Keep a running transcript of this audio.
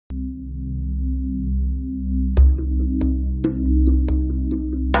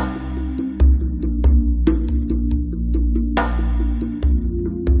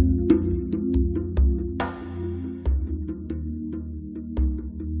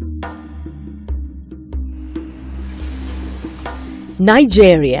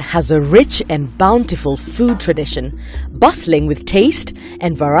Nigeria has a rich and bountiful food tradition, bustling with taste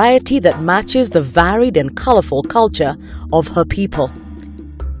and variety that matches the varied and colorful culture of her people.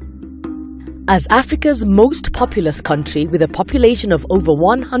 As Africa's most populous country with a population of over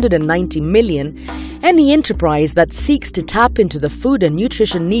 190 million, any enterprise that seeks to tap into the food and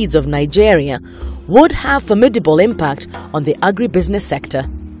nutrition needs of Nigeria would have formidable impact on the agribusiness sector.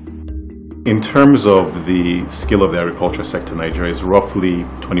 In terms of the scale of the agriculture sector, Nigeria is roughly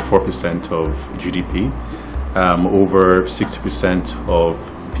 24% of GDP. Over 60%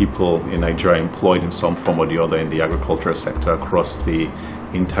 of people in Nigeria are employed in some form or the other in the agricultural sector across the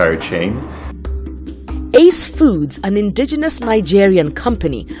entire chain. AACE Foods, an indigenous Nigerian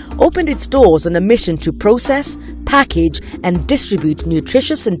company, opened its doors on a mission to process, package and distribute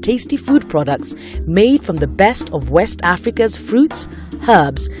nutritious and tasty food products made from the best of West Africa's fruits,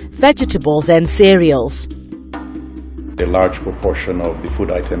 herbs, vegetables and cereals. A large proportion of the food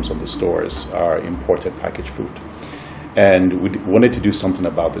items on the stores are imported packaged food. And we wanted to do something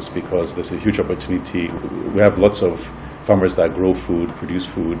about this because there's a huge opportunity. We have lots of farmers that grow food, produce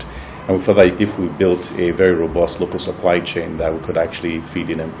food, and we felt that if we built a very robust local supply chain that we could actually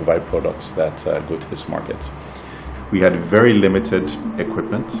feed in and provide products that go to this market. We had very limited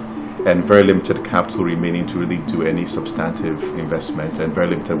equipment and very limited capital remaining to really do any substantive investment and very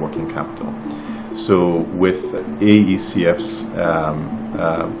limited working capital. So with AECF's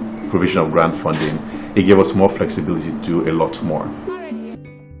provision of grant funding, it gave us more flexibility to do a lot more.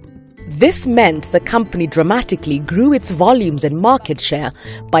 This meant the company dramatically grew its volumes and market share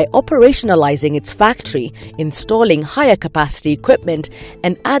by operationalizing its factory, installing higher capacity equipment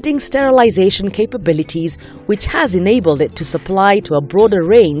and adding sterilization capabilities, which has enabled it to supply to a broader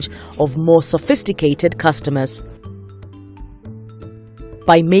range of more sophisticated customers.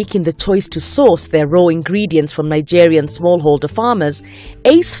 By making the choice to source their raw ingredients from Nigerian smallholder farmers,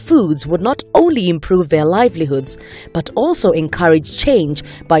 AACE Foods would not only improve their livelihoods, but also encourage change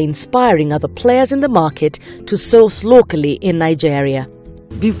by inspiring other players in the market to source locally in Nigeria.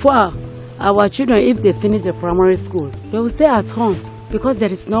 Before, our children, if they finish the primary school, they will stay at home because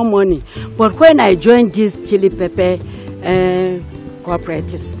there is no money. But when I joined these chili pepper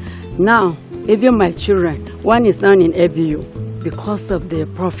cooperatives, now even my children, one is now in ABU. Because of the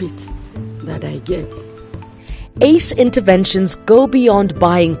profit that I get. AACE interventions go beyond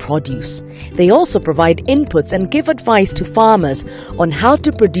buying produce. They also provide inputs and give advice to farmers on how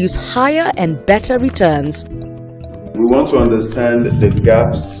to produce higher and better returns. We want to understand the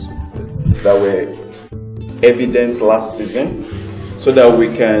gaps that were evident last season so that we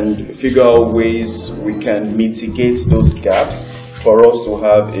can figure out ways we can mitigate those gaps for us to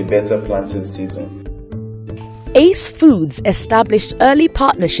have a better planting season. AACE Foods established early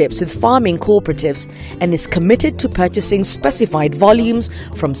partnerships with farming cooperatives and is committed to purchasing specified volumes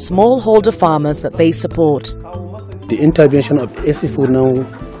from smallholder farmers that they support. The intervention of AACE Foods now,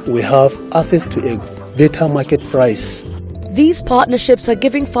 we have access to a better market price. These partnerships are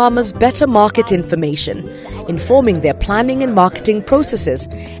giving farmers better market information, informing their planning and marketing processes,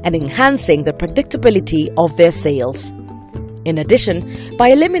 and enhancing the predictability of their sales. In addition, by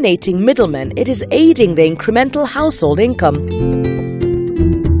eliminating middlemen, it is aiding the incremental household income.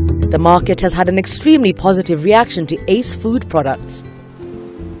 The market has had an extremely positive reaction to AACE food products.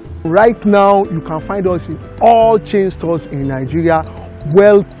 Right now, you can find us in all chain stores in Nigeria,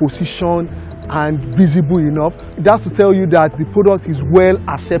 well positioned and visible enough. That's to tell you that the product is well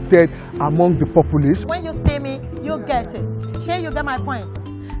accepted among the populace. When you see me, you get it. Sure, you get my point.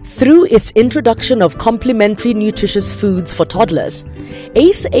 Through its introduction of complementary nutritious foods for toddlers,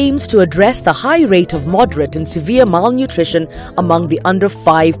 AACE aims to address the high rate of moderate and severe malnutrition among the under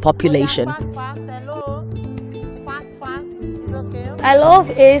 5 population. I love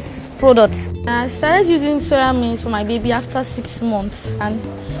AACE products. I started using soya milk for my baby after 6 months, and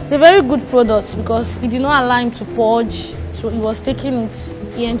it's a very good product because it did not allow him to purge, so he was taking it,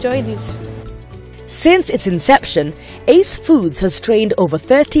 he enjoyed it. Since its inception, AACE Foods has trained over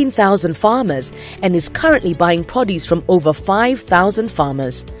 13,000 farmers and is currently buying produce from over 5,000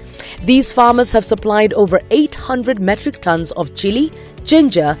 farmers. These farmers have supplied over 800 metric tons of chili,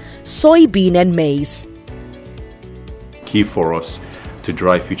 ginger, soybean and maize. Key for us to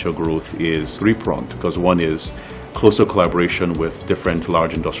drive future growth is three-pronged, because one is closer collaboration with different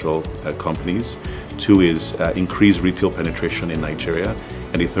large industrial companies. Two is increased retail penetration in Nigeria.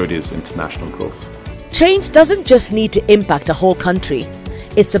 And the third is international growth. Change doesn't just need to impact a whole country.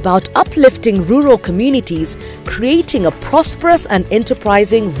 It's about uplifting rural communities, creating a prosperous and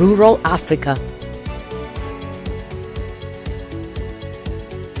enterprising rural Africa.